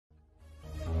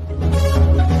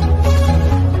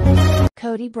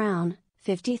Kody Brown,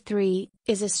 53,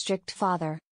 is a strict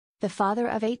father. The father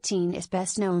of 18 is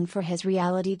best known for his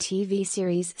reality TV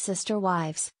series Sister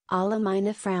Wives, Alle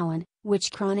meine Frauen,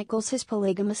 which chronicles his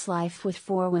polygamous life with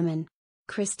 4 women.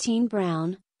 Kody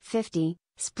Brown, 50,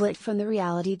 split from the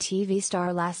reality TV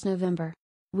star last November.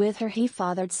 With her he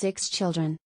fathered 6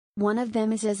 children. One of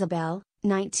them is Isabel,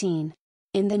 19.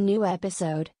 In the new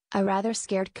episode, a rather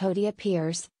scared Kody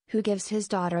appears, who gives his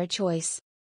daughter a choice.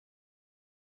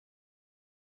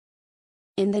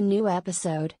 In the new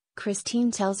episode,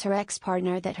 Kody tells her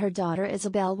ex-partner that her daughter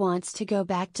Isabel wants to go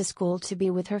back to school to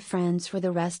be with her friends for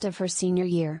the rest of her senior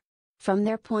year. From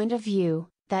their point of view,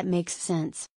 that makes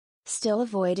sense. Still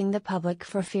avoiding the public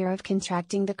for fear of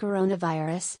contracting the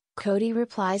coronavirus, Kody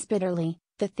replies bitterly,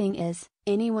 "The thing is,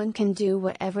 anyone can do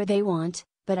whatever they want,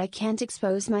 but I can't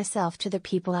expose myself to the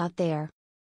people out there.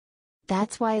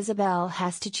 That's why Isabel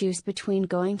has to choose between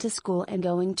going to school and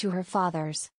going to her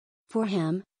father's. For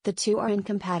him, the two are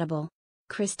incompatible."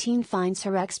 Kody finds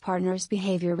her ex-partner's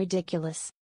behavior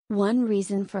ridiculous. One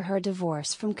reason for her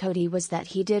divorce from Kody was that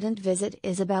he didn't visit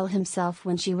Isabel himself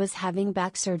when she was having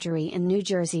back surgery in New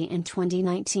Jersey in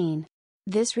 2019.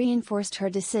 This reinforced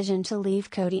her decision to leave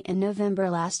Kody in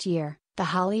November last year, The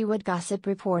Hollywood Gossip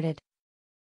reported.